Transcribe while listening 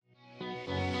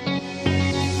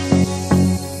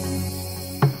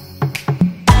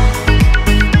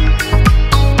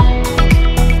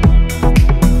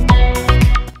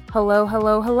Hello,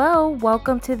 hello, hello.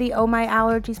 Welcome to the Oh My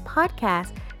Allergies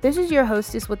podcast. This is your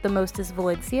hostess with the mostest,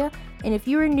 Valencia. And if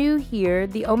you are new here,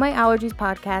 the Oh My Allergies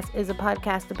podcast is a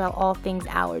podcast about all things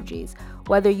allergies.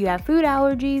 Whether you have food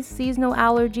allergies, seasonal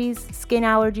allergies, skin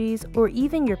allergies, or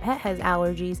even your pet has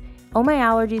allergies, Oh My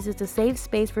Allergies is a safe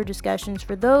space for discussions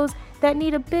for those that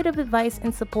need a bit of advice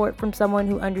and support from someone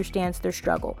who understands their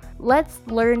struggle. Let's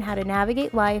learn how to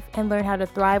navigate life and learn how to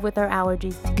thrive with our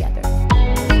allergies together.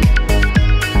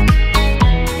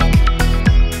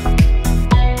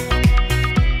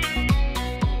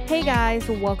 Hey guys,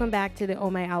 welcome back to the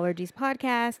Oh My Allergies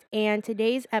podcast. And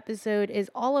today's episode is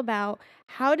all about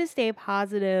how to stay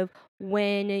positive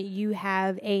when you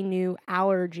have a new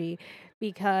allergy.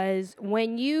 Because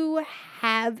when you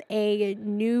have a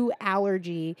new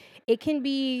allergy, it can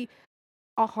be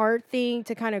a hard thing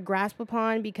to kind of grasp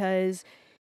upon because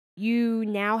you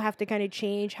now have to kind of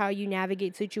change how you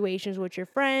navigate situations with your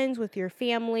friends, with your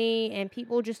family, and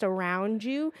people just around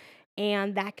you.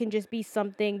 And that can just be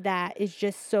something that is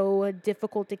just so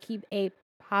difficult to keep a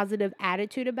positive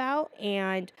attitude about.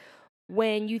 And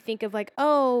when you think of like,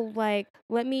 oh, like,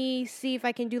 let me see if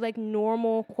I can do like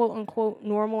normal, quote unquote,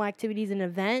 normal activities and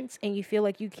events, and you feel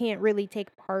like you can't really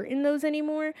take part in those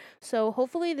anymore. So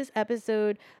hopefully this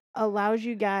episode allows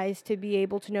you guys to be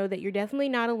able to know that you're definitely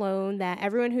not alone, that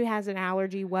everyone who has an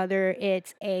allergy, whether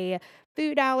it's a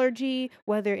food allergy,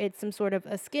 whether it's some sort of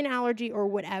a skin allergy or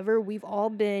whatever, we've all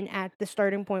been at the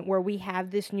starting point where we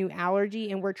have this new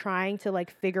allergy and we're trying to like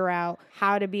figure out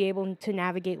how to be able to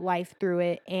navigate life through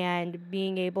it and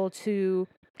being able to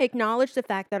acknowledge the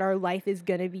fact that our life is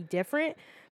going to be different,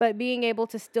 but being able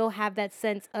to still have that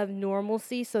sense of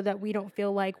normalcy so that we don't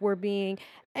feel like we're being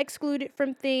excluded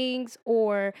from things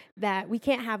or that we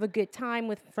can't have a good time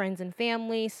with friends and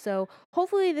family. So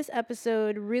hopefully this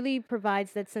episode really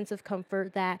provides that sense of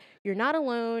comfort that you're not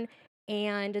alone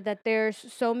and that there's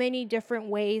so many different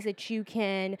ways that you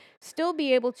can still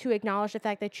be able to acknowledge the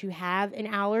fact that you have an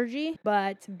allergy,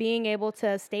 but being able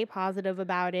to stay positive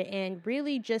about it and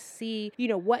really just see,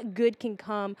 what good can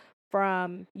come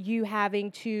from you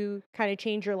having to kind of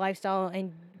change your lifestyle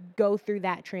and go through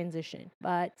that transition.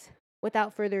 But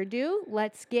without further ado,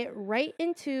 let's get right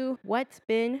into what's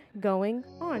been going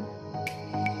on.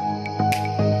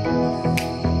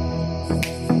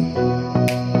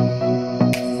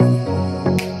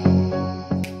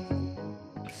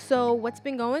 So, what's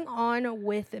been going on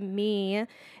with me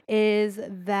is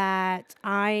that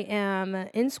I am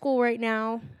in school right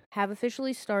now, have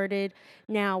officially started.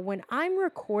 Now, when I'm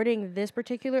recording this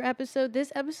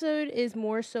episode is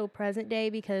more so present day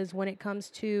because when it comes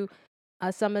to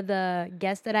some of the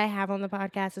guests that I have on the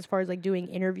podcast, as far as like doing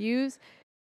interviews,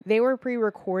 they were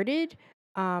pre-recorded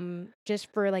just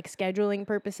for like scheduling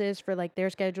purposes for like their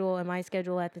schedule and my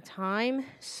schedule at the time.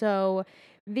 So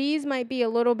these might be a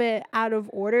little bit out of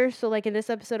order. So like in this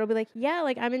episode I'll be like, yeah,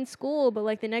 like I'm in school, but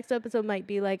like the next episode might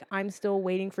be like I'm still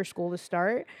waiting for school to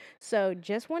start. So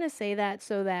just want to say that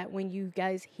so that when you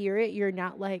guys hear it, you're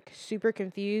not like super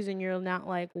confused and you're not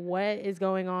like what is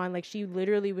going on. Like she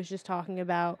literally was just talking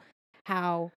about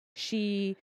how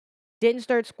she didn't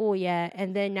start school yet,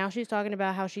 and then now she's talking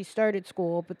about how she started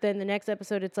school, but then the next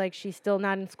episode it's like she's still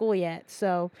not in school yet.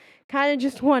 So kind of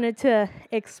just wanted to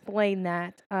explain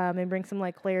that and bring some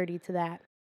like clarity to that.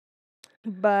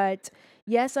 But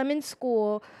yes, I'm in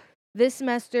school this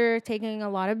semester taking a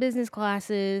lot of business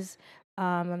classes.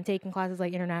 I'm taking classes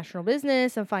like international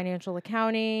business and financial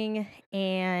accounting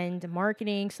and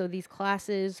marketing. So these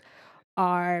classes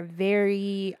are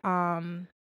very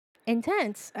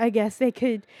intense, I guess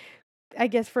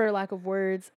for lack of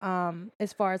words,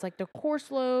 as far as like the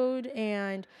course load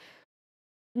and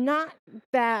not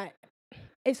that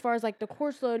as far as like the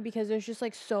course load because there's just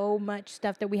like so much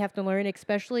stuff that we have to learn,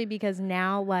 especially because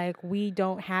now like we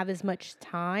don't have as much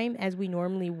time as we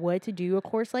normally would to do a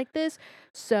course like this.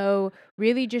 So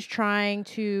really just trying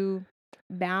to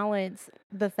balance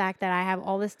the fact that I have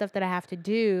all this stuff that I have to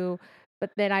do, but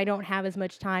then I don't have as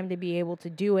much time to be able to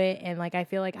do it. And like, I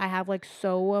feel like I have like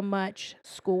so much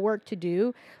schoolwork to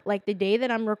do. Like the day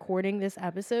that I'm recording this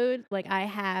episode, like I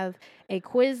have a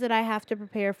quiz that I have to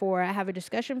prepare for. I have a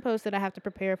discussion post that I have to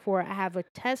prepare for. I have a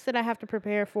test that I have to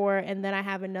prepare for. And then I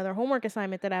have another homework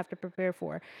assignment that I have to prepare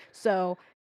for. So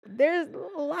there's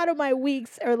a lot of my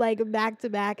weeks are like back to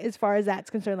back as far as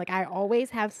that's concerned. Like I always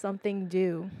have something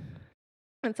due.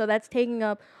 And so that's taking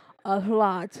up a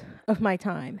lot of my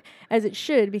time, as it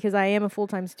should, because I am a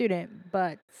full-time student,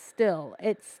 but still,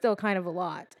 it's still kind of a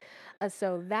lot.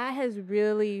 So that has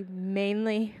really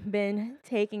mainly been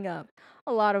taking up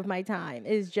a lot of my time.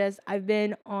 Is just I've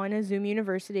been on a Zoom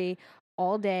University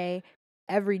all day,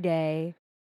 every day,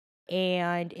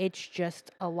 and it's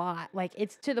just a lot. Like,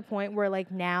 it's to the point where,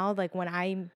 like, now, like, when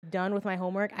I'm done with my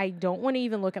homework, I don't want to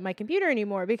even look at my computer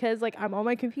anymore because, like, I'm on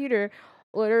my computer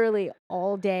literally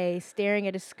all day staring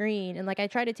at a screen. And, like, I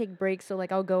try to take breaks. So,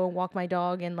 like, I'll go and walk my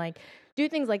dog and, like, do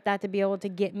things like that to be able to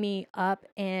get me up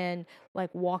and,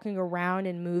 like, walking around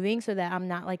and moving so that I'm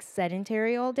not, like,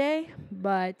 sedentary all day.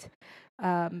 But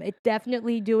it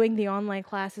definitely doing the online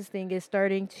classes thing is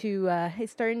starting to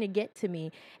it's starting to get to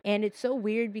me, and it's so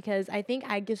weird because I think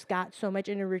I just got so much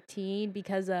in a routine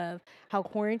because of how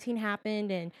quarantine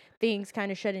happened and things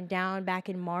kind of shutting down back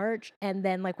in March, and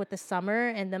then like with the summer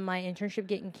and then my internship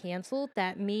getting canceled,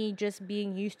 that me just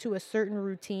being used to a certain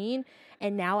routine,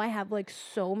 and now I have like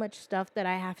so much stuff that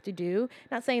I have to do.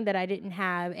 Not saying that I didn't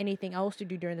have anything else to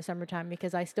do during the summertime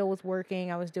because I still was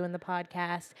working, I was doing the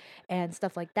podcast and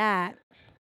stuff like that,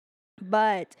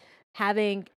 but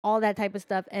having all that type of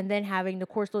stuff and then having the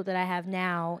course load that I have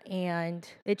now, and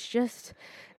it's just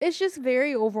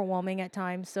very overwhelming at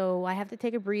times. So I have to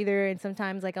take a breather, and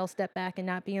sometimes like I'll step back and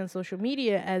not be on social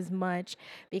media as much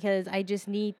because I just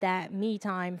need that me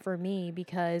time for me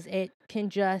because it can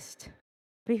just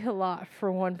be a lot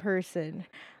for one person.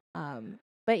 Um,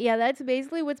 but yeah, that's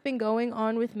basically what's been going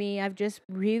on with me. I've just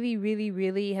really, really,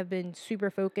 really have been super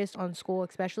focused on school,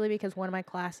 especially because one of my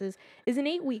classes is an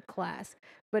 8 week class,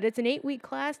 but it's an 8 week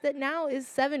class that now is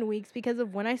 7 weeks because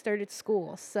of when I started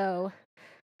school. So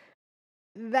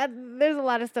that there's a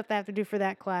lot of stuff that I have to do for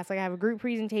that class. Like I have a group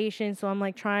presentation, so I'm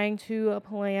like trying to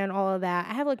plan all of that.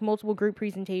 I have like multiple group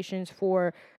presentations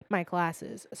for my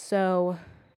classes. So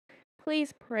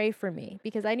please pray for me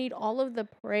because I need all of the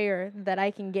prayer that I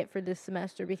can get for this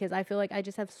semester because I feel like I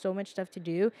just have so much stuff to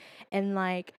do, and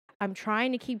like I'm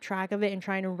trying to keep track of it and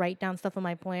trying to write down stuff on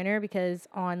my planner because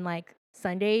on like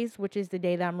Sundays, which is the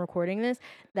day that I'm recording this,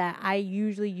 that I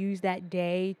usually use that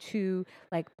day to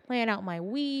like plan out my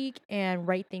week and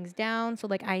write things down. So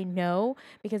like I know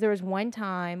because there was one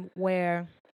time where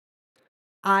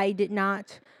I did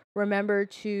not remember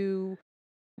to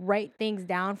write things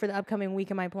down for the upcoming week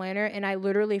in my planner, and I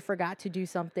literally forgot to do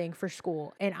something for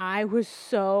school, and I was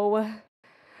so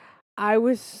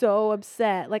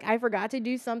upset. Like I forgot to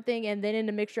do something, and then in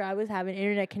the mixture I was having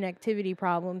internet connectivity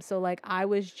problems. So like it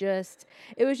was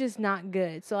just not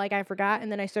good. So like I forgot,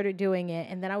 and then I started doing it,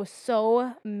 and then I was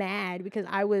so mad because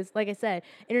I was, like I said,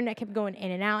 internet kept going in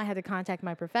and out. I had to contact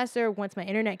my professor once my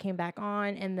internet came back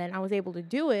on, and then I was able to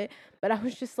do it. But I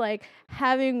was just like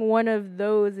having one of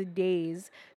those days.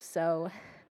 So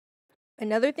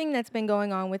another thing that's been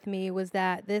going on with me was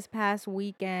that this past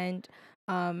weekend,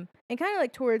 and kind of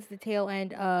like towards the tail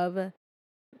end of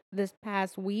this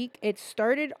past week, it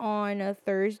started on a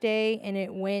Thursday and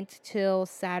it went till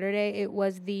Saturday. It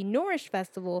was the Nourish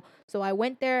Festival. So I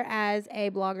went there as a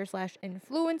blogger slash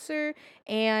influencer,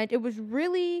 and it was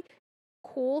really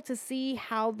cool to see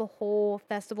how the whole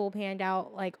festival panned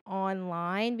out like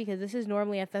online because this is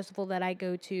normally a festival that I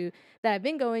go to, that I've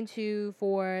been going to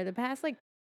for the past like,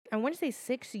 I want to say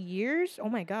 6 years. Oh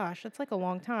my gosh, that's like a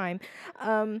long time.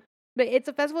 Um, but it's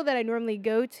a festival that I normally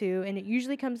go to, and it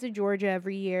usually comes to Georgia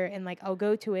every year. And like, I'll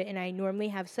go to it, and I normally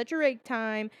have such a great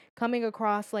time coming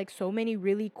across like so many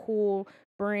really cool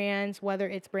brands, whether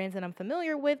it's brands that I'm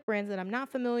familiar with, brands that I'm not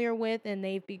familiar with, and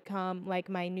they've become like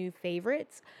my new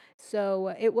favorites.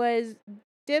 So it was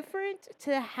different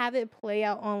to have it play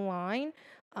out online.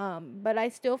 But I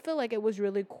still feel like it was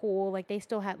really cool. Like they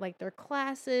still had like their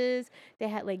classes, they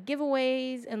had like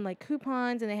giveaways and like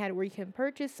coupons, and they had where you can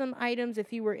purchase some items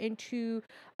if you were into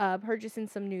purchasing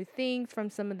some new things from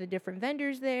some of the different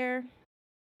vendors there.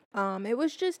 It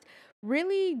was just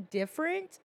really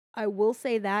different. I will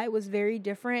say that it was very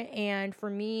different, and for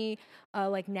me,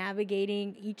 like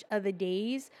navigating each of the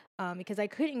days, because I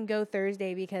couldn't go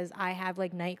Thursday because I have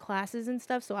like night classes and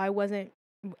stuff, so I wasn't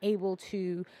able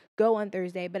to go on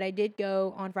Thursday, but I did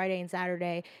go on Friday and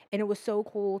Saturday, and it was so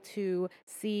cool to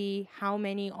see how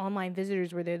many online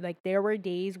visitors were there. Like there were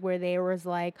days where there was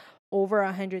like over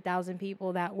 100,000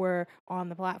 people that were on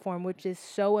the platform, which is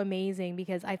so amazing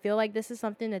because I feel like this is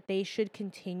something that they should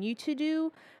continue to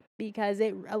do because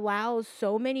it allows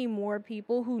so many more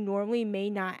people who normally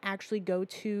may not actually go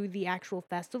to the actual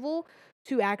festival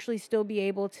to actually still be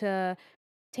able to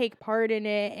take part in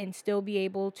it and still be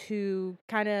able to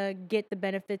kind of get the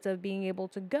benefits of being able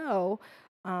to go.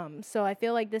 So I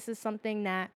feel like this is something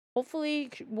that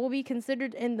hopefully will be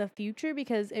considered in the future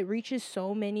because it reaches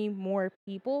so many more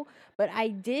people. But I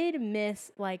did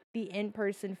miss like the in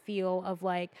person feel of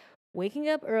like waking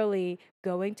up early,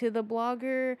 going to the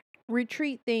blogger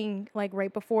retreat thing like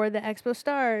right before the expo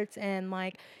starts, and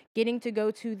like getting to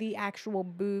go to the actual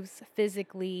booths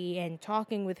physically and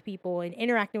talking with people and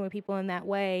interacting with people in that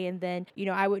way. And then,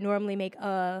 I would normally make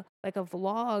a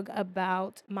vlog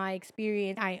about my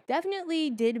experience. I definitely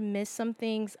did miss some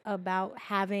things about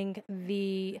having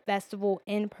the festival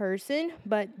in person,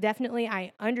 but definitely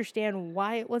I understand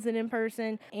why it wasn't in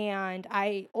person, and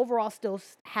I overall still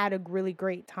had a really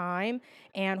great time,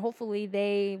 and hopefully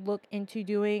they look into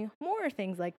doing more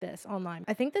things like this online.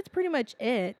 I think that's pretty much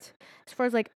it as far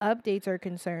as like updates are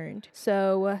concerned.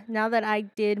 So now that I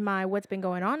did my what's been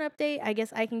going on update, I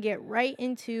guess I can get right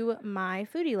into my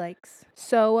foodie likes.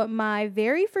 So my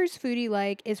very first foodie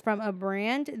like is from a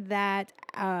brand that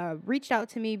reached out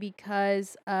to me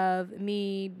because of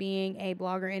me being a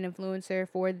blogger and influencer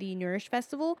for the Nourish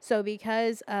Festival. So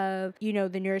because of,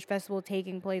 the Nourish Festival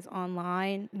taking place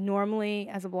online, normally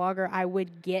as a blogger, I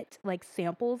would get like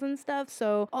samples and stuff.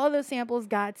 So all those samples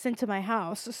got sent to my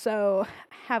house. So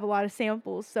I have a lot of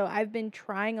samples. So I've been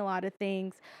trying a lot of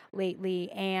things lately,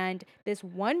 and this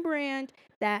one brand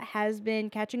that has been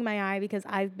catching my eye because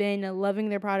I've been loving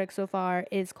their product so far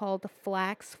is called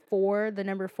Flax 4, the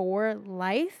number 4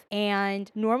 Life.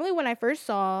 And normally when I first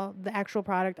saw the actual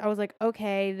product, I was like,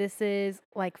 okay, this is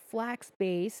like flax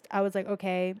based. I was like,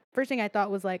 okay, first thing I thought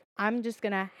was like, I'm just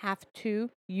gonna have to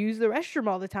use the restroom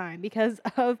all the time because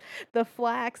of the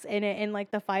flax in it and like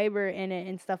the fiber in it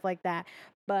and stuff like that.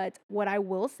 But what I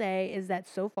will say is that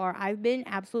so far I've been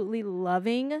absolutely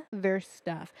loving their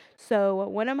stuff. So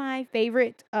one of my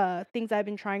favorite things I've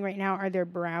been trying right now are their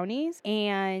brownies,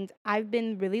 and I've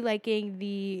been really liking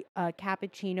the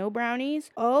cappuccino brownies.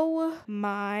 Oh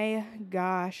my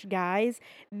gosh, guys,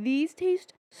 these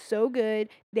taste so good.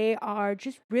 They are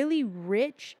just really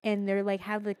rich, and they're like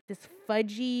have like this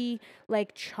fudgy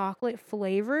like chocolate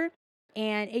flavor,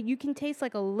 and you can taste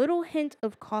like a little hint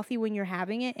of coffee when you're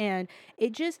having it, and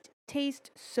it just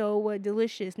tastes so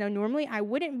delicious. Now, normally I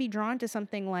wouldn't be drawn to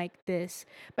something like this,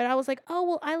 but I was like, oh,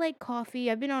 well, I like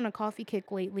coffee. I've been on a coffee kick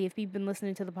lately. If you've been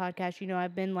listening to the podcast,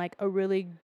 I've been like a really,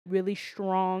 really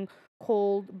strong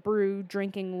cold brew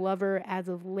drinking lover as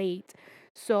of late.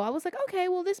 So I was like, okay,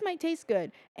 well, this might taste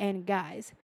good. And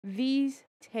guys, these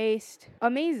taste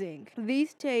amazing.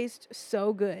 These taste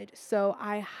so good. So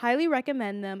I highly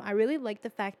recommend them. I really like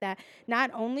the fact that not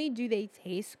only do they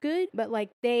taste good, but like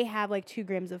they have like 2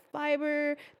 grams of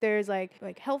fiber. There's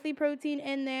like healthy protein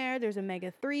in there. There's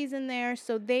omega 3s in there.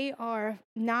 So they are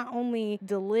not only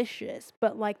delicious,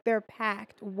 but like they're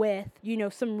packed with,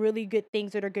 some really good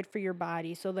things that are good for your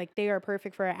body. So like they are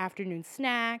perfect for an afternoon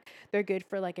snack. They're good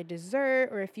for like a dessert,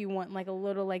 or if you want like a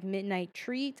little like midnight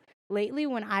treat. Lately,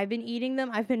 when I've been eating them,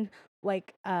 I've been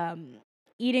like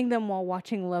eating them while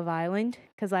watching Love Island,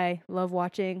 because I love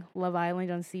watching Love Island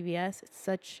on CBS. It's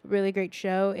such a really great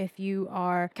show if you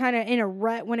are kind of in a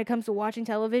rut when it comes to watching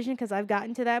television, because I've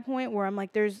gotten to that point where I'm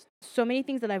like, there's so many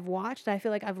things that I've watched. I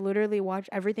feel like I've literally watched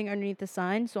everything underneath the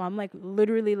sun. So I'm like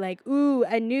literally like, ooh,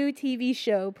 a new TV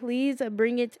show. Please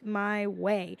bring it my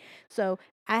way. So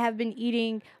I have been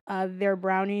eating their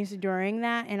brownies during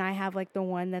that, and I have like the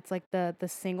one that's like the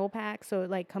single pack, so it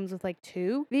like comes with like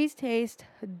 2. These taste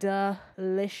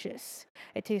delicious.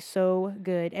 It tastes so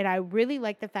good, and I really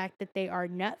like the fact that they are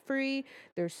nut free,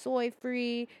 they're soy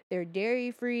free, they're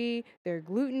dairy free, they're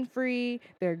gluten free,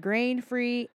 they're grain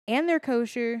free, and they're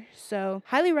kosher. So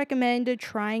highly recommend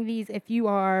trying these if you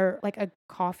are like a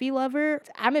coffee lover.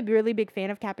 I'm a really big fan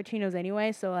of cappuccinos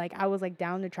anyway, so like I was like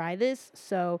down to try this.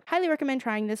 So highly recommend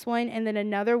trying this one. And then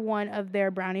another one of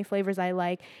their brownie flavors I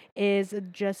like is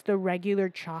just the regular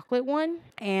chocolate one.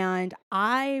 And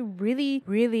I really,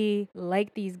 really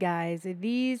like these guys.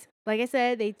 These, like I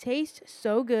said, they taste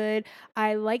so good.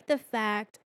 I like the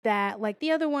fact that like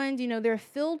the other ones, they're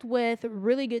filled with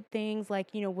really good things like,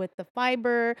 with the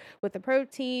fiber, with the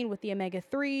protein, with the omega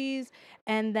 3s.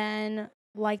 And then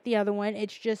like the other one,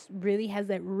 it's just really has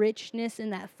that richness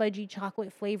and that fudgy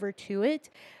chocolate flavor to it.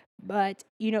 But,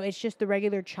 it's just the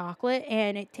regular chocolate,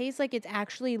 and it tastes like it's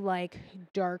actually like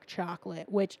dark chocolate,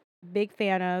 which big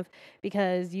fan of,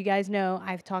 because you guys know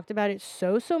I've talked about it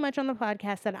so much on the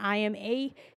podcast that I am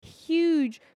a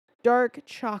huge dark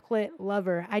chocolate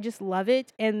lover. I just love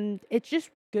it, and it's just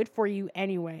good for you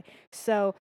anyway.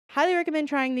 So highly recommend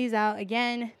trying these out.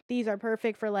 Again, these are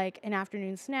perfect for like an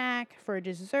afternoon snack, for a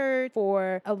dessert,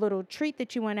 for a little treat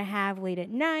that you want to have late at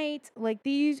night. Like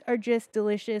these are just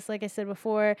delicious. Like I said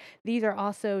before, these are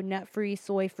also nut-free,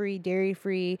 soy-free,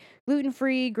 dairy-free,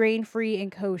 gluten-free, grain-free,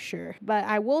 and kosher. But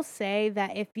I will say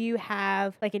that if you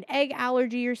have like an egg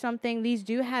allergy or something, these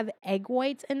do have egg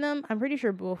whites in them. I'm pretty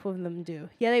sure both of them do.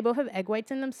 Yeah, they both have egg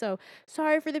whites in them. So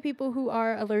sorry for the people who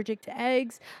are allergic to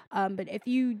eggs. But if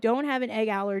you don't have an egg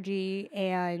allergy, allergy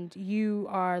and you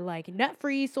are like nut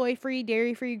free, soy free,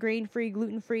 dairy free, grain free,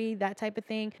 gluten free, that type of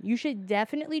thing, you should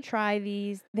definitely try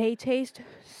these. They taste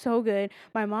so good.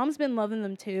 My mom's been loving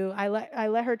them too. I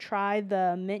let her try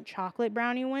the mint chocolate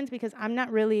brownie ones because I'm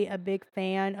not really a big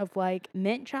fan of like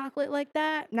mint chocolate like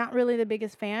that. Not really the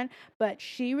biggest fan, but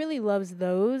she really loves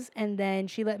those. And then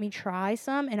she let me try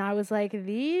some and I was like,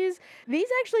 these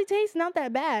actually taste not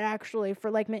that bad actually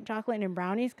for like mint chocolate and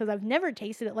brownies because I've never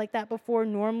tasted it like that before.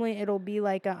 Normally it'll be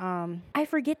like a I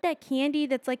forget that candy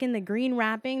that's like in the green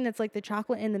wrapping that's like the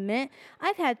chocolate and the mint.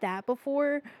 I've had that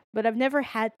before, but I've never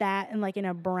had that in like in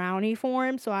a brownie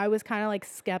form. So I was kind of like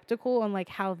skeptical on like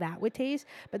how that would taste,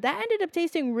 but that ended up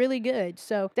tasting really good.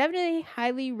 So definitely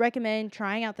highly recommend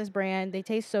trying out this brand. They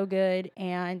taste so good.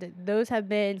 And those have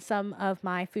been some of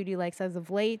my foodie likes as of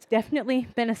late. Definitely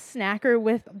been a snacker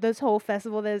with this whole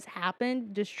festival that has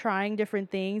happened, just trying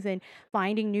different things and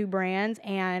finding new brands.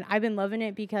 And I've been loving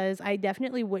it because I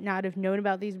definitely would not have known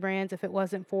about these brands if it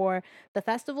wasn't for the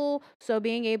festival. So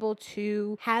being able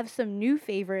to have some new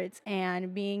favorites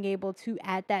and being able to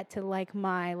add that to like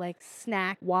my like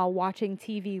snack while watching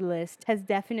TV list has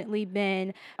definitely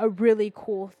been a really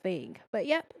cool thing. But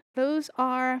yep, those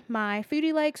are my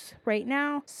foodie likes right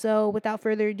now. So without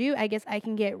further ado, I guess I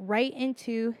can get right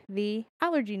into the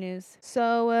allergy news.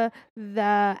 So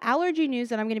the allergy news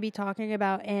that I'm going to be talking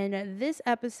about in this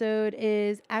episode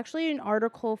is actually an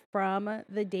article from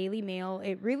the Daily Mail.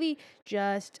 It really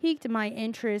just piqued my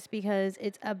interest because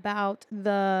it's about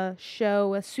the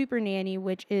show Super Nanny,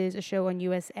 which is a show on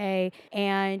USA,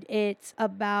 and it's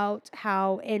about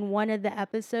how in one of the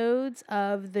episodes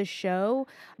of the show,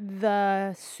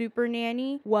 the super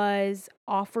nanny was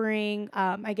offering,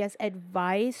 I guess,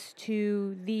 advice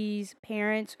to these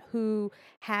parents who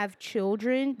have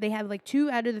children. They have like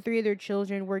 2 out of the 3 of their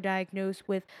children were diagnosed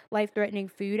with life-threatening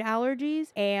food allergies,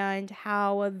 and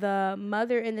how the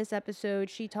mother in this episode,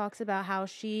 she talks about how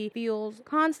she feels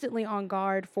constantly on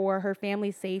guard for her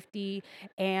family's safety,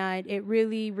 and it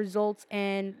really results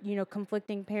in,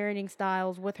 conflicting parenting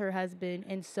styles with her husband.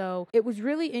 And so it was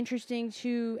really interesting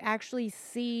to actually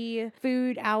see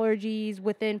food allergies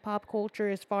within pop culture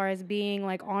as far as being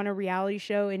like on a reality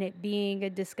show and it being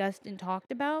discussed and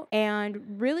talked about.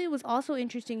 And really it was also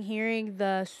interesting hearing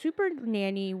the super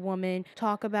nanny woman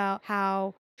talk about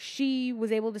how she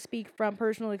was able to speak from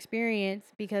personal experience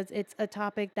because it's a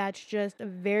topic that's just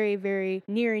very, very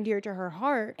near and dear to her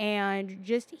heart. And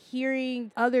just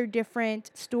hearing other different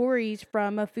stories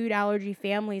from food allergy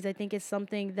families, I think is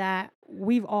something that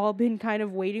we've all been kind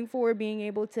of waiting for, being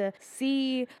able to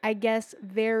see, I guess,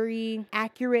 very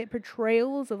accurate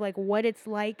portrayals of like what it's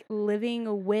like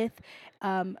living with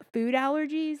food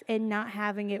allergies and not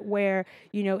having it where,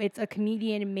 it's a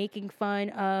comedian making fun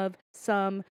of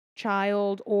some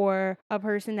child or a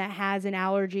person that has an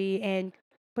allergy and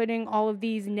putting all of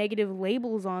these negative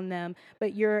labels on them,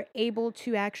 but you're able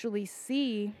to actually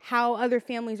see how other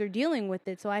families are dealing with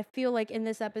it. So I feel like in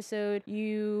this episode,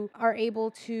 you are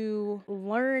able to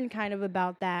learn kind of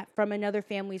about that from another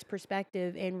family's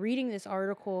perspective. And reading this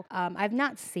article, I've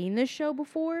not seen this show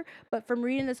before, but from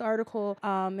reading this article,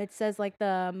 it says like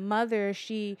the mother,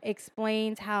 she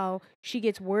explains how she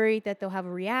gets worried that they'll have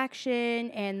a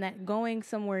reaction and that going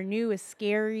somewhere new is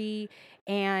scary,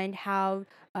 and how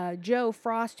Joe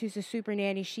Frost, who's a super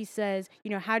nanny, she says,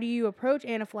 how do you approach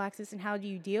anaphylaxis and how do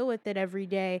you deal with it every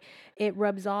day? It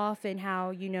rubs off, and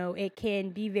how, it can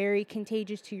be very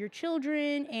contagious to your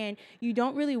children and you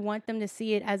don't really want them to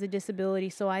see it as a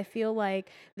disability. So I feel like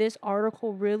this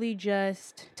article really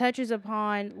just touches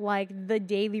upon like the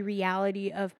daily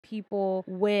reality of people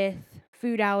with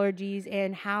food allergies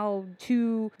and how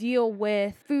to deal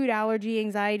with food allergy,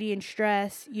 anxiety, and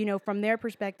stress, from their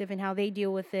perspective and how they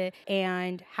deal with it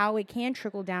and how it can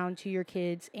trickle down to your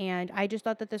kids. And I just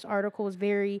thought that this article was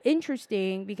very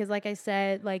interesting because, like I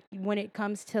said, like when it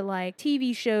comes to like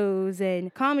TV shows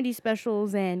and comedy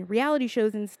specials and reality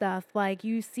shows and stuff, like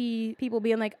you see people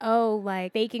being like, oh,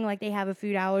 like faking like they have a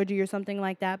food allergy or something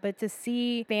like that. But to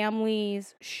see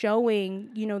families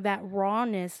showing, that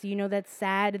rawness, that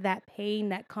sad, that pain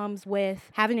that comes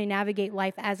with having to navigate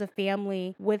life as a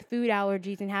family with food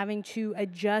allergies and having to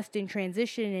adjust and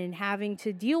transition and having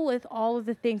to deal with all of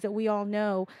the things that we all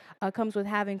know comes with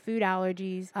having food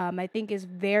allergies, I think is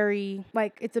very,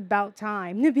 like, it's about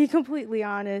time, to be completely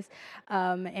honest.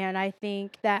 And I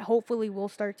think that hopefully we'll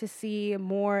start to see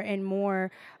more and more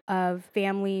of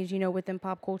families, within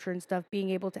pop culture and stuff, being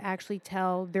able to actually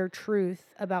tell their truth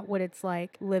about what it's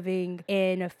like living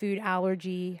in a food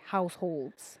allergy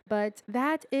households. But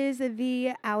that is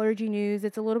the allergy news.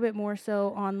 It's a little bit more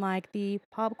so on like the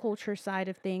pop culture side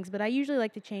of things, but I usually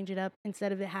like to change it up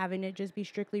instead of it having it just be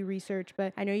strictly research.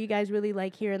 But I know you guys really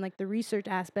like hearing like the research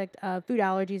aspect of food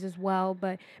allergies as well,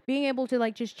 but being able to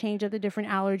like just change up the different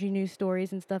allergy news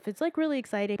stories and stuff, it's like really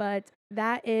exciting. But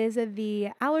that is the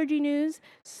allergy news.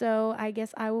 So I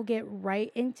guess I will get right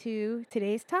into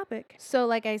today's topic. So,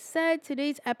 like I said,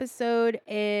 today's episode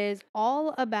is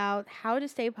all about how to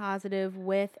stay positive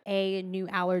with a new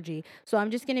allergy. So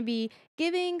I'm just going to be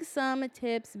giving some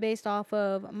tips based off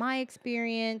of my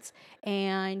experience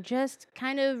and just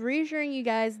kind of reassuring you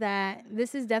guys that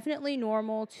this is definitely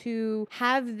normal to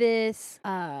have this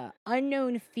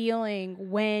unknown feeling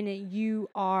when you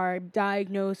are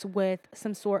diagnosed with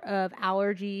some sort of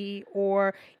allergy,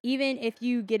 or even if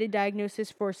you get a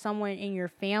diagnosis for someone in your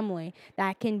family,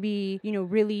 that can be,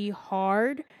 really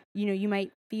hard. You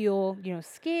might feel,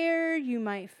 scared, you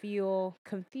might feel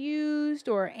confused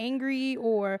or angry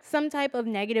or some type of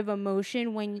negative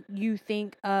emotion when you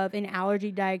think of an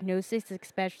allergy diagnosis,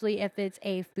 especially if it's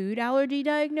a food allergy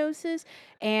diagnosis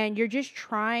and you're just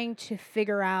trying to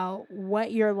figure out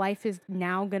what your life is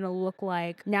now going to look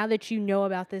like now that you know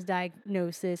about this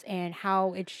diagnosis and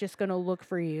how it's just going to look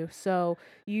for you. So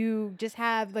you just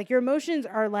have like your emotions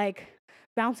are like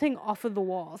bouncing off of the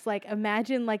walls. Like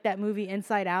imagine like that movie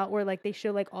Inside Out where like they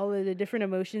show like all of the different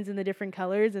emotions and the different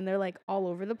colors and they're like all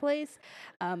over the place.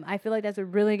 I feel like that's a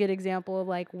really good example of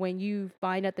like when you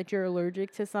find out that you're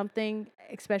allergic to something,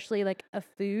 especially like a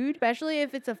food, especially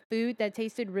if it's a food that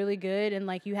tasted really good and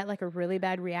like you had like a really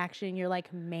bad reaction, you're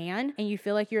like, man, and you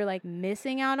feel like you're like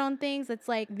missing out on things. That's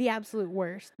like the absolute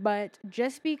worst. But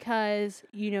just because,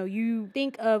 you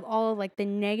think of all of like the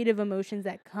negative emotions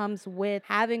that comes with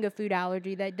having a food allergy,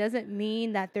 that doesn't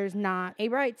mean that there's not a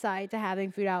bright side to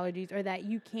having food allergies or that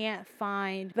you can't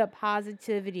find the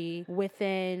positivity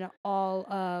within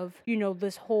all of,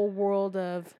 this whole world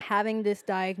of having this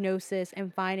diagnosis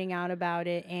and finding out about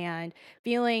it and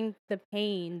feeling the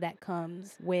pain that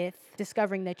comes with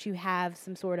discovering that you have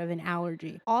some sort of an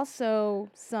allergy. Also,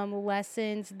 some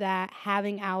lessons that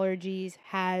having allergies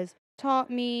has taught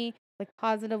me, like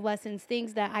positive lessons,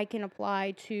 things that I can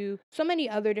apply to so many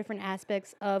other different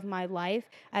aspects of my life.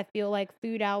 I feel like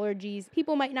food allergies,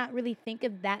 people might not really think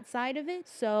of that side of it.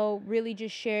 So, really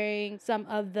just sharing some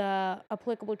of the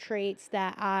applicable traits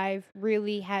that I've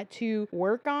really had to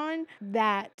work on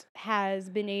that has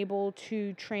been able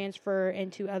to transfer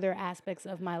into other aspects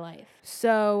of my life.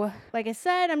 So, like I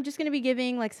said, I'm just going to be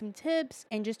giving like some tips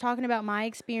and just talking about my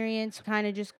experience, kind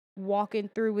of just walking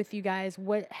through with you guys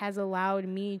what has allowed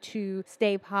me to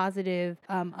stay positive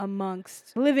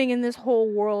amongst living in this whole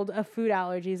world of food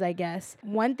allergies, I guess.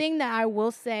 One thing that I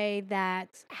will say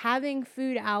that having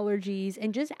food allergies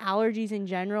and just allergies in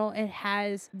general, it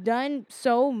has done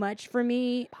so much for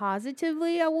me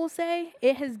positively, I will say.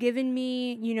 It has given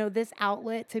me, this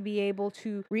outlet to be able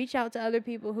to reach out to other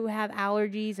people who have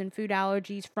allergies and food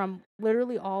allergies from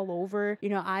literally all over.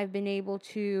 I've been able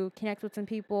to connect with some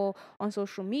people on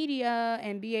social media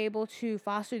and be able to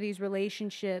foster these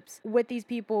relationships with these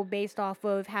people based off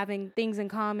of having things in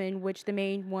common, which the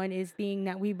main one is being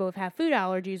that we both have food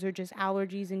allergies or just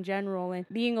allergies in general and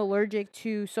being allergic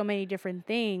to so many different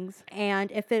things.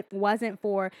 And if it wasn't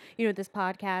for, this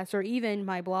podcast or even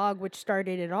my blog, which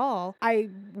started it all, I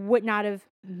would not have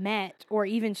met or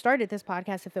even started this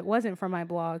podcast if it wasn't for my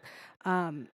blog.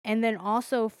 And then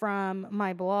also from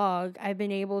my blog, I've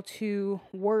been able to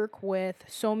work with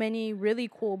so many really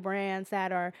cool brands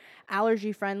that are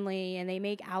allergy friendly and they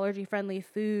make allergy friendly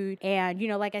food. And,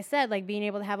 like I said, like being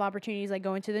able to have opportunities like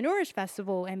going to the Nourish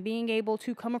Festival and being able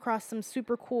to come across some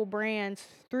super cool brands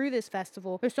through this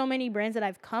festival. There's so many brands that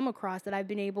I've come across that I've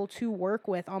been able to work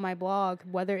with on my blog,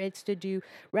 whether it's to do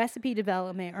recipe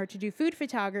development or to do food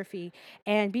photography,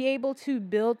 and be able to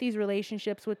build these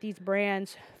relationships with these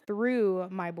brands through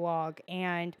my blog.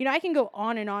 And, I can go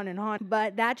on and on and on,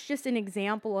 but that's just an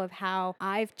example of how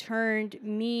I've turned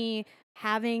me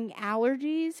having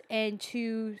allergies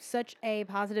into such a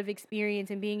positive experience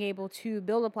and being able to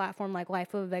build a platform like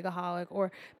Life of a Vegaholic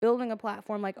or building a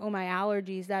platform like Oh My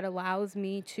Allergies that allows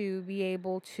me to be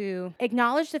able to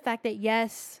acknowledge the fact that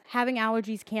yes, having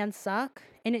allergies can suck.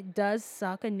 And it does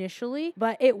suck initially,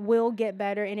 but it will get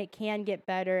better and it can get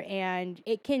better and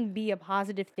it can be a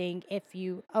positive thing if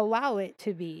you allow it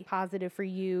to be positive for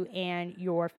you and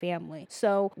your family.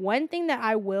 So one thing that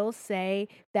I will say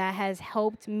that has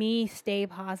helped me stay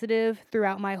positive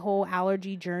throughout my whole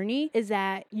allergy journey is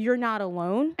that you're not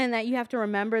alone, and that you have to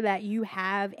remember that you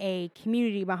have a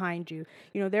community behind you.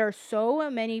 There are so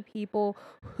many people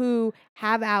who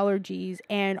have allergies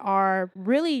and are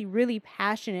really, really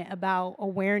passionate about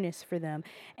awareness for them.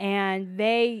 And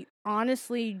they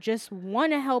honestly just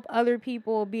want to help other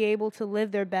people be able to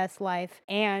live their best life.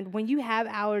 And when you have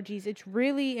allergies, it's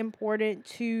really important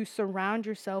to surround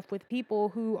yourself with people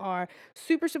who are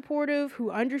super supportive,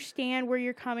 who understand where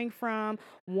you're coming from,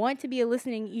 want to be a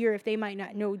listening ear if they might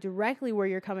not know directly where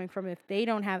you're coming from if they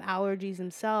don't have allergies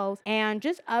themselves, and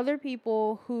just other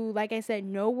people who, like I said,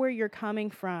 know where you're coming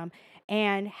from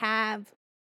and have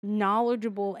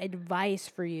knowledgeable advice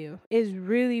for you is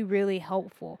really, really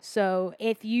helpful. So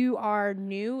if you are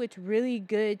new, it's really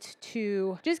good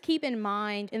to just keep in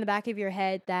mind in the back of your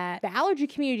head that the allergy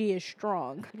community is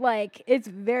strong. Like, it's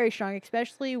very strong,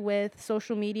 especially with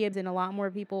social media, and a lot more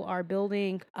people are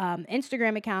building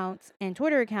Instagram accounts and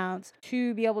Twitter accounts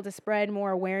to be able to spread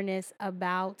more awareness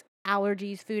about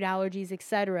allergies, food allergies,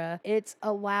 etc. It's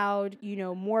allowed,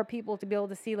 more people to be able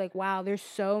to see, like, wow, there's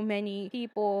so many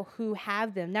people who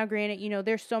have them. Now, granted,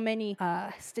 there's so many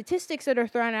statistics that are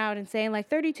thrown out and saying like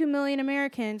 32 million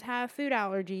Americans have food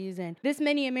allergies, and this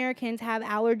many Americans have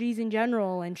allergies in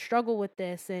general and struggle with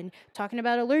this, and talking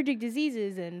about allergic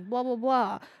diseases and blah, blah,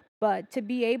 blah. But to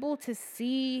be able to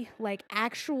see like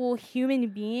actual human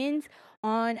beings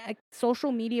on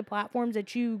social media platforms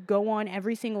that you go on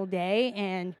every single day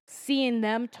and seeing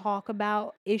them talk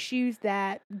about issues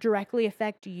that directly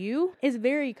affect you is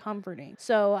very comforting.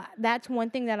 So that's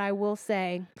one thing that I will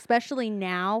say, especially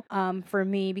now, for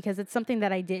me, because it's something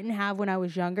that I didn't have when I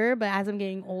was younger. But as I'm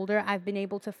getting older, I've been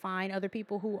able to find other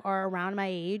people who are around my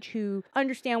age who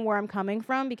understand where I'm coming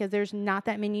from, because there's not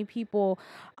that many people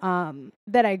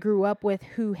that I grew up with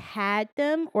who had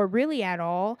them, or really at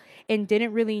all, and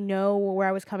didn't really know where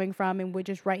I was coming from and would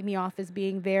just write me off as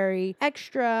being very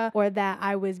extra, or that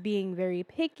I was being very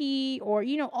picky, or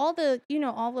all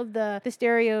of the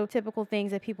stereotypical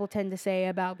things that people tend to say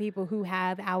about people who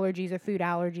have allergies or food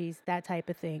allergies, that type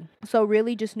of thing. So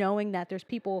really just knowing that there's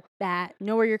people that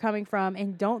know where you're coming from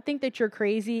and don't think that you're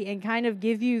crazy, and kind of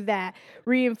give you that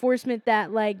reinforcement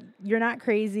that, like, you're not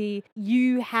crazy,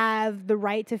 you have the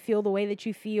right to feel the way that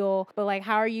you feel, but like,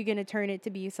 how are you going to turn it to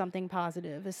be something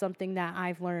positive is something that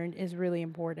I've learned is really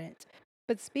important.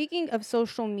 But speaking of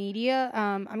social media,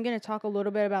 I'm going to talk a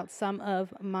little bit about some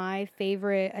of my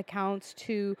favorite accounts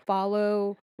to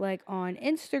follow, like on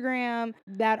Instagram,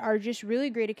 that are just really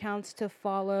great accounts to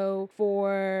follow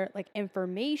for like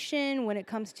information when it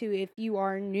comes to if you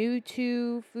are new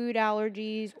to food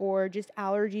allergies or just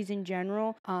allergies in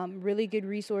general. Really good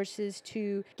resources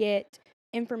to get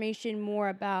information more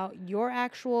about your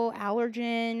actual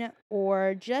allergen,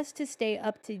 or just to stay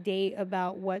up to date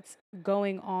about what's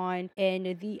going on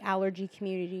in the allergy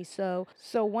community. So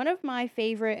one of my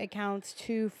favorite accounts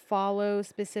to follow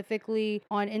specifically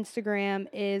on Instagram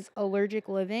is Allergic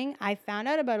Living. I found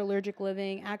out about Allergic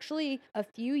Living actually a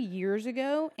few years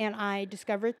ago, and I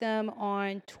discovered them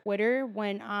on Twitter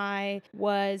when I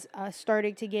was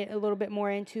starting to get a little bit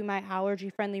more into my allergy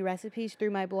friendly recipes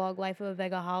through my blog Life of a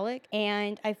Vegaholic.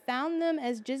 And I found them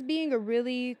as just being a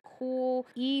really cool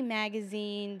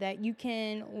e-magazine that you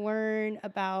can learn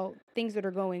about things that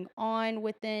are going on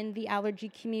within the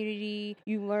allergy community.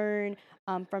 You learn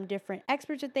from different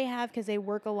experts that they have, because they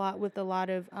work a lot with a lot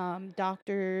of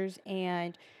doctors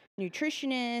and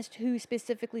nutritionists who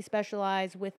specifically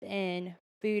specialize within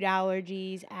food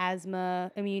allergies,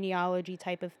 asthma, immunology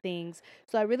type of things.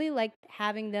 So I really like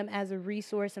having them as a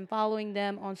resource and following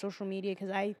them on social media, because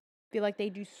I feel like they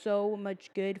do so much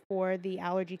good for the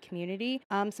allergy community.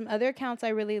 Some other accounts I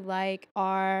really like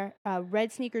are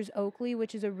Red Sneakers Oakley,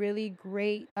 which is a really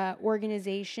great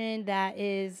organization that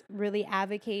is really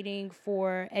advocating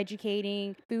for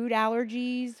educating food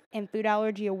allergies and food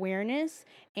allergy awareness.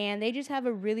 And they just have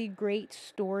a really great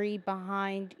story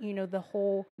behind, the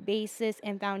whole basis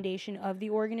and foundation of the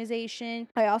organization.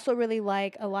 I also really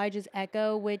like Elijah's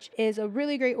Echo, which is a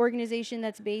really great organization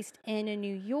that's based in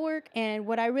New York. And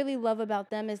what I really love about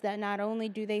them is that not only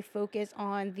do they focus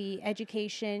on the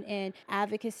education and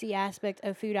advocacy aspect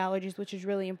of food allergies, which is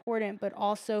really important, but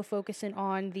also focusing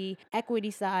on the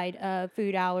equity side of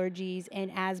food allergies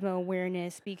and asthma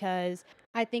awareness, because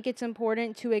I think it's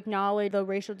important to acknowledge the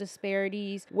racial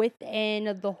disparities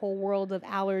within the whole world of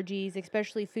allergies,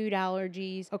 especially food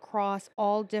allergies, across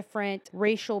all different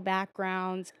racial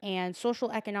backgrounds and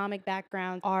social economic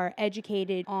backgrounds are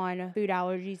educated on food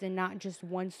allergies and not just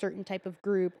one certain type of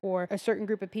group or a certain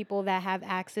group of people that have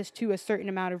access to a certain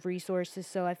amount of resources.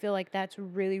 So I feel like that's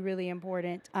really, really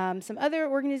important. Some other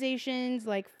organizations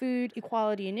like Food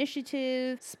Equality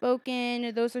Initiative,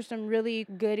 Spoken, those are some really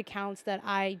good accounts that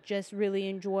I just really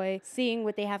enjoy seeing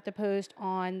what they have to post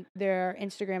on their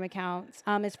Instagram accounts.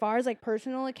 As far as like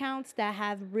personal accounts that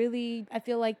have really, I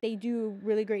feel like they do a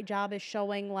really great job of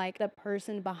showing like the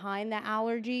person behind the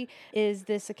allergy is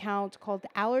this account called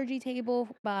the Allergy Table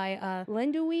by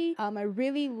Linda Wee. I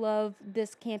really love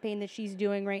this campaign that she's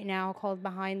doing right now called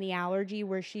Behind the Allergy,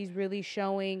 where she's really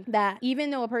showing that even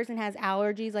though a person has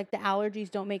allergies, like the allergies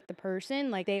don't make the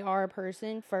person, like they are a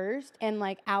person first, and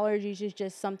like allergies is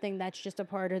just something that's just a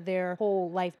part of their whole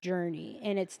life journey,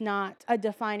 and it's not a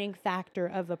defining factor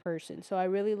of a person. So I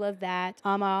really love that.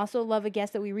 I also love a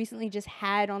guest that we recently just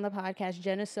had on the podcast,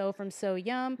 Jenna So from So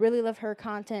Yum. Really love her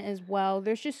content as well.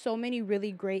 There's just so many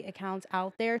really great accounts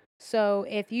out there. So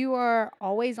if you are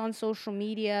always on social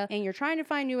media and you're trying to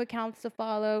find new accounts to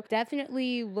follow,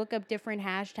 definitely look up different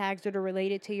hashtags that are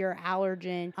related to your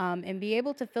allergen, and be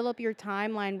able to fill up your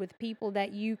timeline with people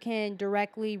that you can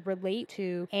directly relate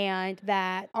to and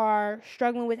that are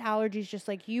struggling with allergies just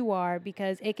like you are,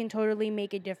 because it can totally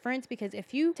make a difference. Because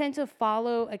if you tend to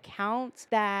follow accounts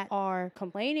that are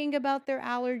complaining about their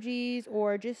allergies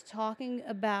or just talking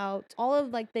about all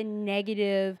of like the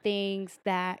negative things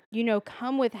that,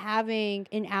 come with having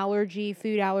an allergy,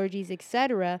 food allergies,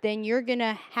 etc., then you're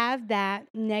gonna have that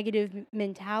negative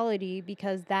mentality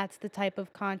because that's the type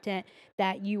of content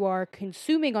that you are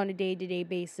consuming on a day-to-day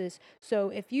basis. So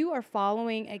if you are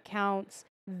following accounts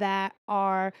that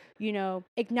are,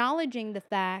 acknowledging the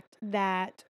fact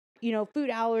that, food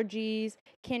allergies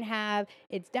can have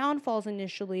its downfalls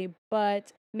initially,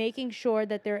 but making sure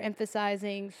that they're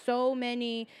emphasizing so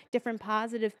many different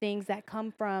positive things that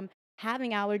come from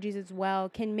having allergies as well,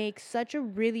 can make such a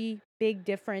really big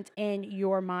difference in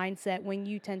your mindset when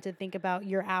you tend to think about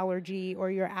your allergy or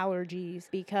your allergies,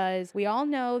 because we all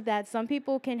know that some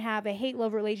people can have a hate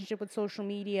love relationship with social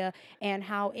media and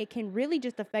how it can really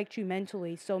just affect you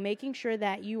mentally. So making sure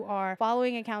that you are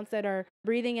following accounts that are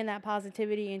breathing in that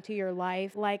positivity into your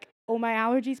life, like Oh My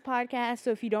Allergies podcast.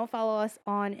 So if you don't follow us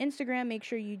on Instagram, make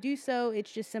sure you do so.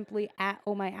 It's just simply at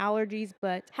Oh My Allergies.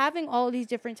 But having all of these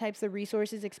different types of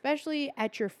resources, especially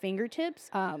at your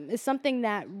fingertips, is something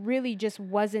that really just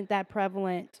wasn't that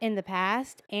prevalent in the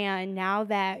past. And now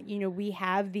that, we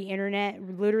have the internet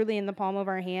literally in the palm of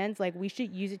our hands, like we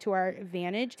should use it to our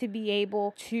advantage to be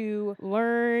able to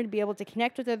learn, be able to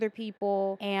connect with other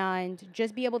people, and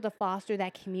just be able to foster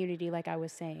that community, like I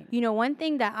was saying. One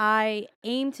thing that I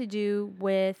aim to do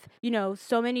with,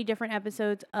 so many different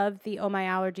episodes of the Oh My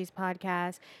Allergies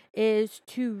podcast is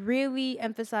to really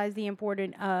emphasize the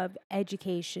importance of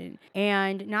education,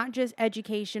 and not just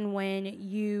education when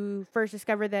you first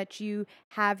discover that you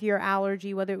have your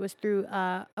allergy, whether it was through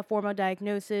a formal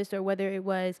diagnosis or whether it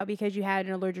was because you had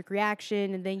an allergic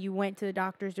reaction and then you went to the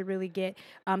doctors to really get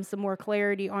some more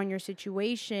clarity on your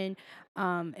situation.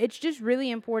 It's just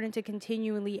really important to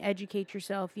continually educate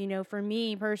yourself. For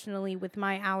me personally, with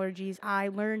my allergies, I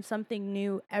learn something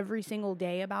new every single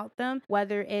day about them,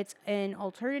 whether it's an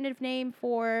alternative name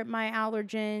for my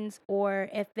allergens or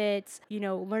if it's,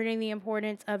 learning the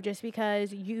importance of just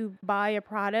because you buy a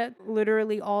product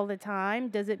literally all the time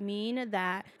doesn't mean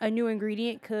that a new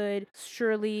ingredient could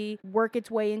surely work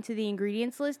its way into the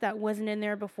ingredients list that wasn't in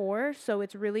there before. So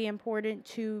it's really important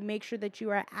to make sure that you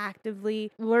are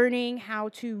actively learning how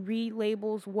to read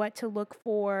labels, what to look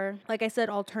for. Like I said,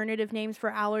 alternative names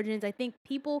for allergens. I think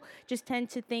people just tend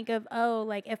to think of, oh,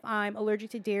 like if I'm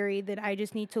allergic to dairy, that I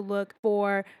just need to look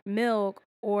for milk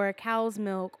or cow's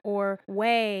milk or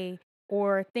whey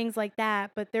or things like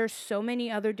that. But there's so many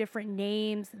other different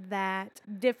names that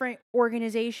different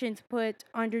organizations put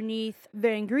underneath the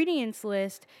ingredients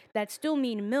list that still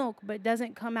mean milk, but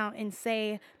doesn't come out and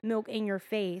say milk in your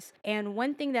face. And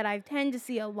one thing that I tend to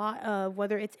see a lot of,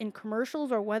 whether it's in commercials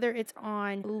or whether it's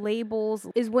on labels,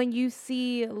 is when you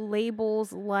see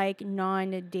labels like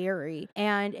non-dairy.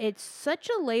 And it's such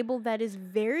a label that is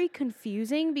very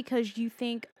confusing because you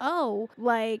think, oh,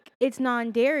 like it's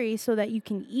non-dairy so that you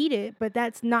can eat it, but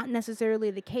that's not necessarily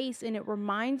the case. And it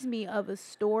reminds me of a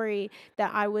story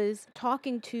that I was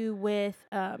talking to with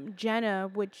Jenna,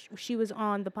 which she was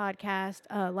on the podcast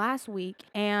last week,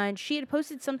 and she had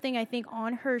posted something, I think,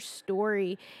 on her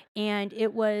story, and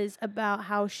it was about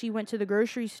how she went to the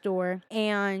grocery store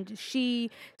and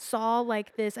she saw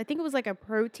like this, I think it was like a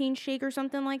protein shake or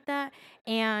something like that,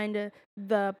 and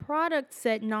the product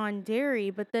said non-dairy,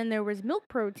 but then there was milk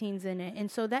proteins in it. And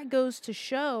so that goes to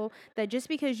show that just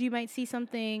because you might see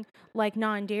something like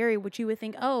non-dairy, which you would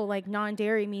think, oh, like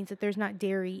non-dairy means that there's not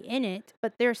dairy in it,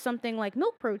 but there's something like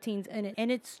milk proteins in it.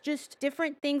 And it's just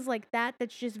different things like that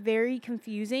that's just very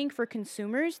confusing for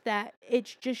consumers, that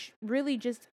it's just really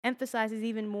just emphasizes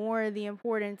even more the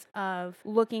importance of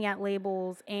looking at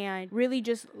labels and really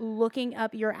just looking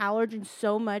up your allergens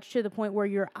so much to the point where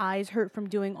your eyes hurt from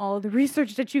doing all of the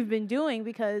research that you've been doing,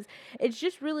 because it's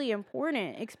just really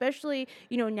important, especially,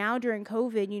 now during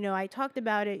COVID. I talked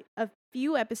about it a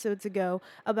few episodes ago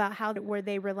about how where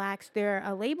they relaxed their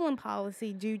labeling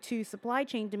policy due to supply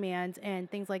chain demands and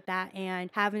things like that, and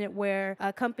having it where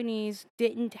companies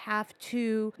didn't have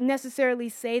to necessarily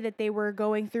say that they were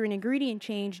going through an ingredient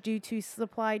change due to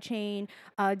supply chain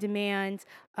demands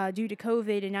due to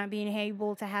COVID, and not being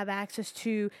able to have access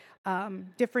to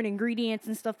different ingredients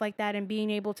and stuff like that, and being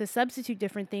able to substitute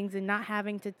different things and not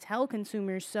having to tell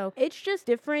consumers. So it's just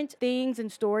different things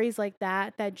and stories like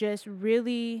that that just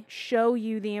really show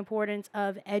you the importance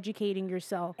of educating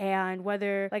yourself. And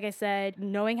whether, like I said,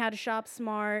 knowing how to shop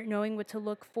smart, knowing what to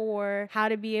look for, how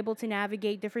to be able to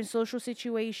navigate different social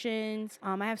situations.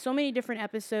 I have so many different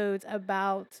episodes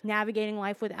about navigating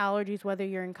life with allergies, whether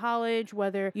you're in college,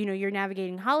 whether you're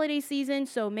navigating holiday season.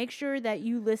 So make sure that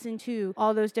you listen to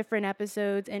all those different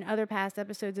episodes and other past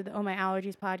episodes of the Oh My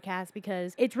Allergies podcast,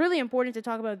 because it's really important to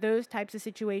talk about those types of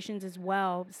situations as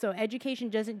well. So education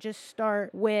doesn't just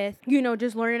start with,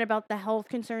 just learning about the health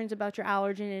concerns about your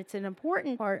allergen. It's an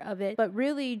important part of it, but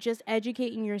really just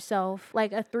educating yourself,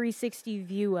 like a 360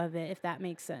 view of it, if that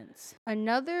makes sense.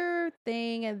 Another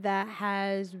thing that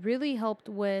has really helped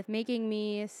with making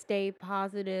me stay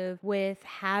positive with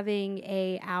having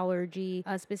a allergy,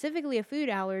 specifically a food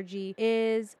allergy,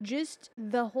 is just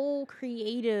the whole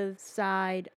creative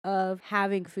side of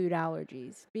having food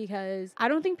allergies, because I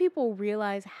don't think people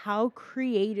realize how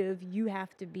creative you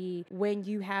have to be when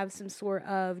you have some sort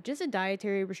of just a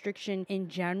dietary restriction in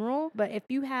general. But if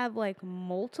you have like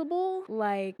multiple,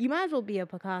 like, you might as well be a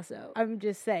Picasso. I'm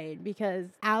just saying, because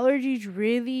allergies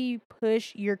really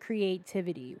push your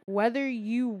creativity, whether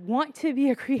you want to be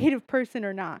a creative person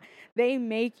or not. They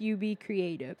make you be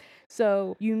creative.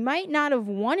 So you might not have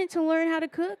wanted to learn how to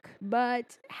cook,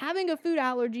 but having a food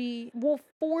allergy will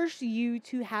force you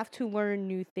to have to learn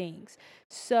new things.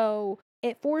 So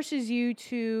it forces you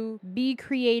to be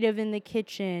creative in the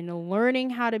kitchen, learning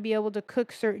how to be able to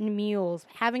cook certain meals,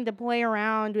 having to play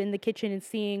around in the kitchen and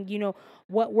seeing,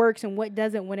 what works and what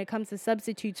doesn't when it comes to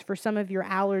substitutes for some of your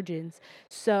allergens.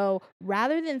 So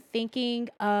rather than thinking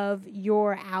of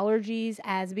your allergies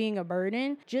as being a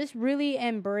burden, just really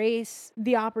embrace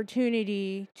the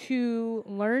opportunity to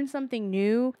learn something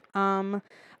new.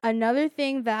 Another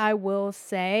thing that I will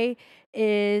say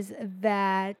is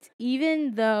that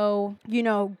even though,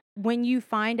 when you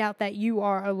find out that you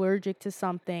are allergic to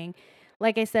something,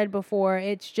 like I said before,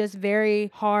 it's just very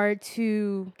hard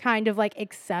to kind of like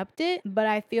accept it. But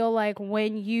I feel like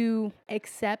when you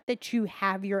accept that you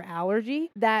have your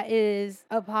allergy, that is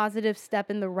a positive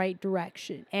step in the right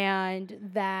direction.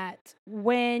 And that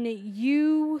when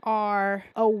you are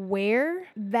aware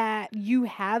that you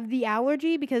have the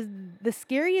allergy, because the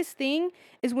scariest thing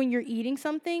is when you're eating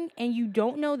something and you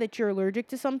don't know that you're allergic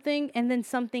to something and then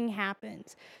something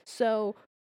happens. So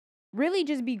really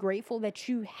just be grateful that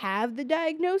you have the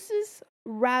diagnosis,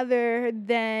 rather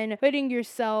than putting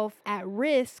yourself at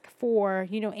risk for,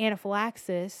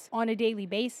 anaphylaxis on a daily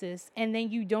basis. And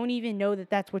then you don't even know that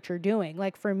that's what you're doing.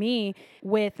 Like for me,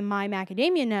 with my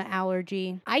macadamia nut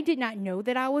allergy, I did not know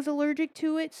that I was allergic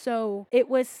to it. So it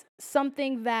was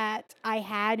something that I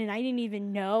had and I didn't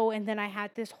even know. And then I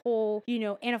had this whole,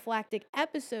 anaphylactic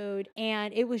episode,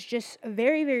 and it was just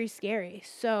very, very scary.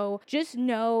 So just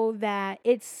know that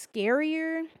it's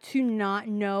scarier to not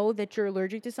know that you're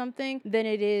allergic to something than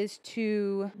it is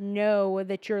to know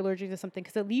that you're allergic to something,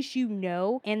 because at least you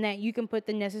know, and that you can put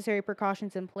the necessary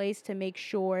precautions in place to make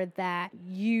sure that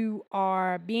you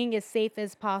are being as safe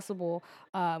as possible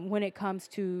when it comes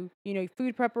to,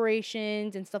 food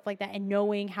preparations and stuff like that, and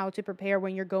knowing how to prepare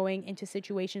when you're going into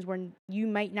situations where you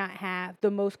might not have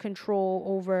the most control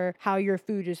over how your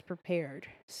food is prepared.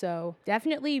 So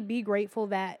definitely be grateful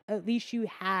that at least you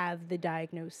have the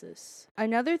diagnosis.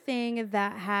 Another thing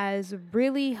that has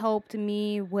really helped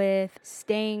me with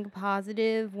staying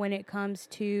positive when it comes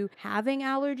to having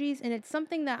allergies, and it's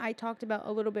something that I talked about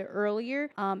a little bit earlier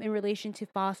in relation to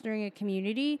fostering a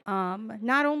community,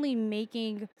 not only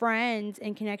making friends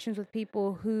and connections with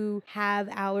people who have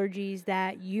allergies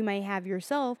that you may have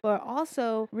yourself, but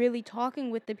also really talking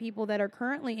with the people that are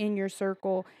currently in your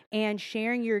circle and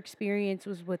sharing your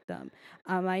experiences with them.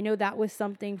 I know that was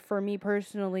something for me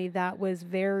personally that was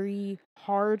very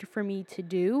hard for me to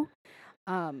do.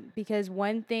 Because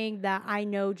one thing that I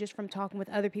know just from talking with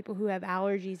other people who have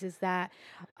allergies is that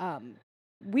um,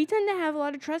 we tend to have a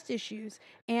lot of trust issues.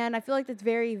 And I feel like that's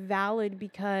very valid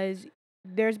because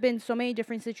there's been so many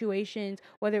different situations,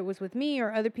 whether it was with me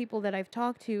or other people that I've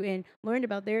talked to and learned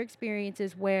about their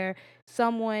experiences, where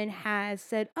someone has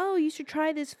said, "Oh, you should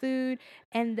try this food."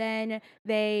 And then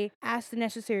they ask the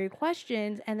necessary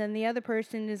questions. And then the other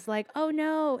person is like, "Oh,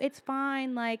 no, it's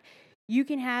fine. Like, you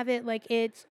can have it. Like,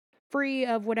 it's free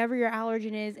of whatever your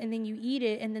allergen is." And then you eat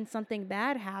it, and then something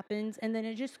bad happens. And then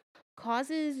it just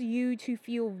causes you to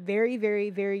feel very, very,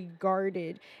 very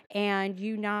guarded, and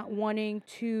you not wanting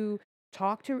to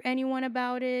talk to anyone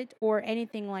about it or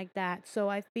anything like that. So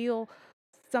I feel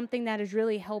something that has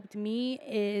really helped me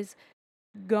is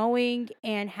going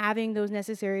and having those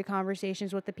necessary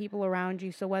conversations with the people around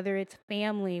you. So whether it's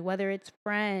family, whether it's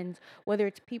friends, whether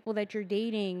it's people that you're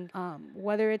dating,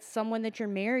 whether it's someone that you're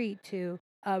married to,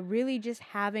 really just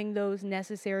having those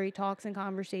necessary talks and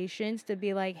conversations to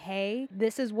be like, hey,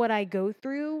 this is what I go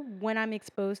through when I'm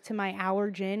exposed to my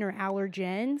allergen or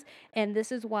allergens, and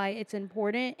this is why it's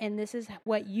important, and this is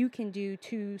what you can do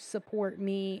to support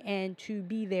me and to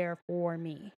be there for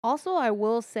me. Also, I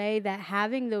will say that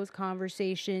having those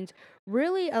conversations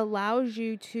really allows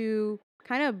you to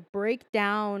kind of break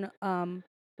down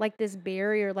like this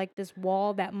barrier, like this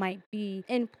wall that might be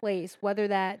in place, whether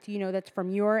that, that's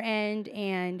from your end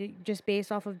and just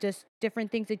based off of just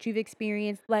different things that you've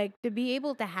experienced. Like, to be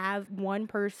able to have one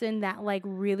person that like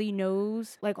really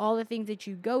knows like all the things that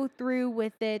you go through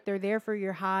with it, they're there for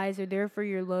your highs, they're there for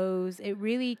your lows. It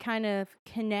really kind of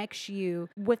connects you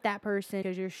with that person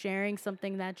because you're sharing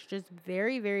something that's just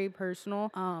very, very personal.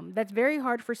 That's very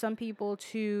hard for some people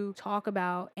to talk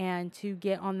about and to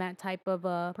get on that type of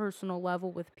a personal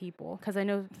level with people. Because I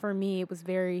know for me, it was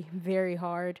very, very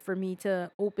hard for me to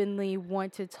openly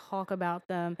want to talk about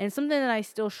them, and something that I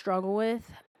still struggle with,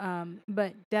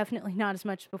 but definitely not as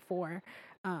much before.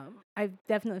 I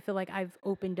definitely feel like I've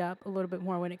opened up a little bit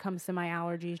more when it comes to my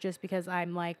allergies, just because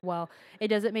I'm like, well, it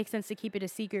doesn't make sense to keep it a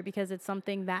secret because it's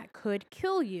something that could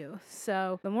kill you.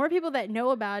 So the more people that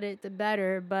know about it, the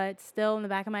better. But still, in the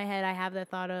back of my head, I have the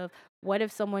thought of, what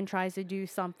if someone tries to do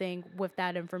something with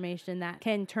that information that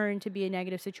can turn to be a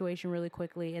negative situation really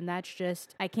quickly? And that's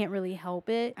just, I can't really help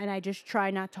it. And I just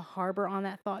try not to harbor on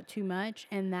that thought too much,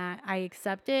 and that I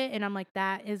accept it. And I'm like,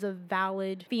 that is a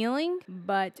valid feeling,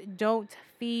 but don't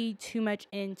feed too much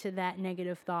into that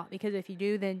negative thought, because if you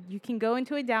do, then you can go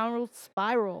into a downward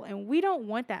spiral, and we don't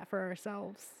want that for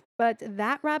ourselves. But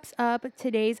that wraps up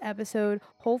today's episode.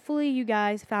 Hopefully, you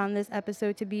guys found this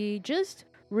episode to be just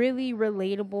really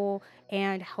relatable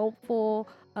and helpful,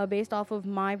 based off of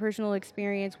my personal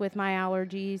experience with my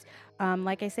allergies.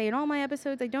 Like I say in all my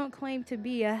episodes, I don't claim to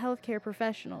be a healthcare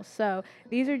professional. So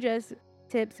these are just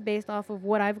tips based off of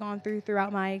what I've gone through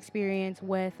throughout my experience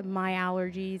with my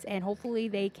allergies, and hopefully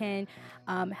they can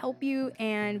help you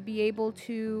and be able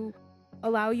to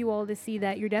allow you all to see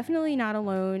that you're definitely not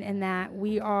alone, and that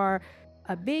we are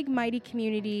a big, mighty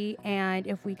community. And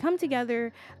if we come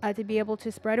together to be able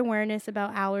to spread awareness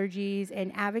about allergies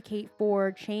and advocate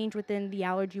for change within the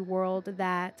allergy world,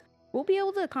 that we'll be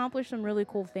able to accomplish some really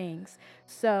cool things.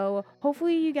 So,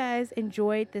 hopefully, you guys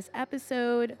enjoyed this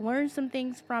episode, learned some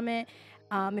things from it.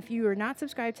 If you are not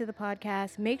subscribed to the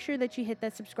podcast, make sure that you hit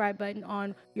that subscribe button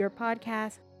on your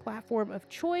podcast platform of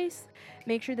choice.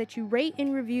 Make sure that you rate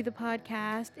and review the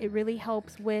podcast. It really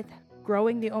helps with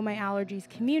growing the Oh My Allergies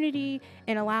community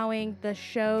and allowing the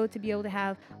show to be able to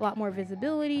have a lot more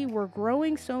visibility. We're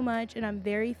growing so much, and I'm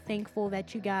very thankful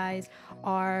that you guys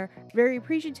are very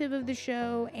appreciative of the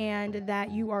show and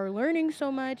that you are learning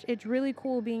so much. It's really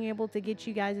cool being able to get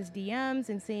you guys' DMs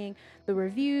and seeing the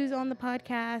reviews on the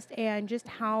podcast, and just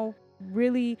how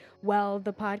really well.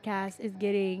 The podcast is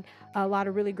getting a lot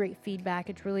of really great feedback.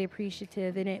 It's really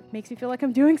appreciative and it makes me feel like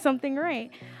I'm doing something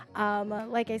right.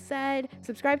 Like I said,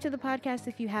 subscribe to the podcast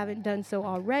if you haven't done so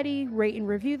already. Rate and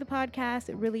review the podcast.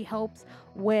 It really helps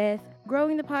with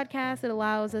growing the podcast. It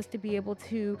allows us to be able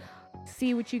to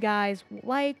see what you guys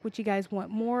like, what you guys want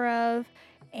more of.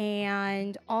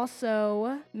 And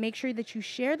also make sure that you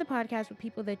share the podcast with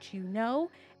people that you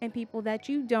know and people that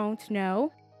you don't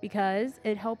know, because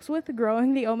it helps with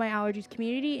growing the Oh My Allergies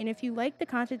community. And if you like the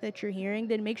content that you're hearing,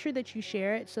 then make sure that you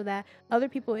share it so that other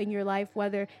people in your life,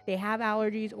 whether they have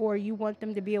allergies or you want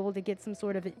them to be able to get some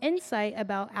sort of an insight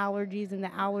about allergies in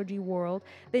the allergy world,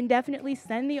 then definitely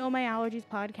send the Oh My Allergies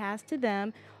podcast to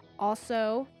them.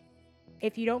 Also,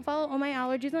 if you don't follow Oh My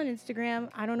Allergies on Instagram,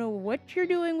 I don't know what you're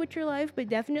doing with your life, but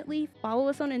definitely follow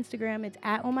us on Instagram. It's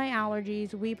at Oh My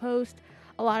Allergies. We post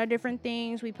a lot of different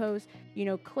things. We post,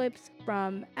 clips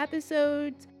from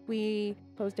episodes. We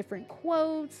post different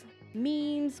quotes,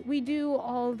 memes. We do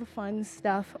all the fun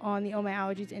stuff on the Oh My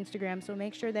Allergies Instagram. So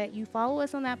make sure that you follow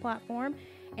us on that platform.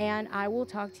 And I will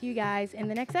talk to you guys in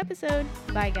the next episode.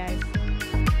 Bye,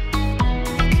 guys.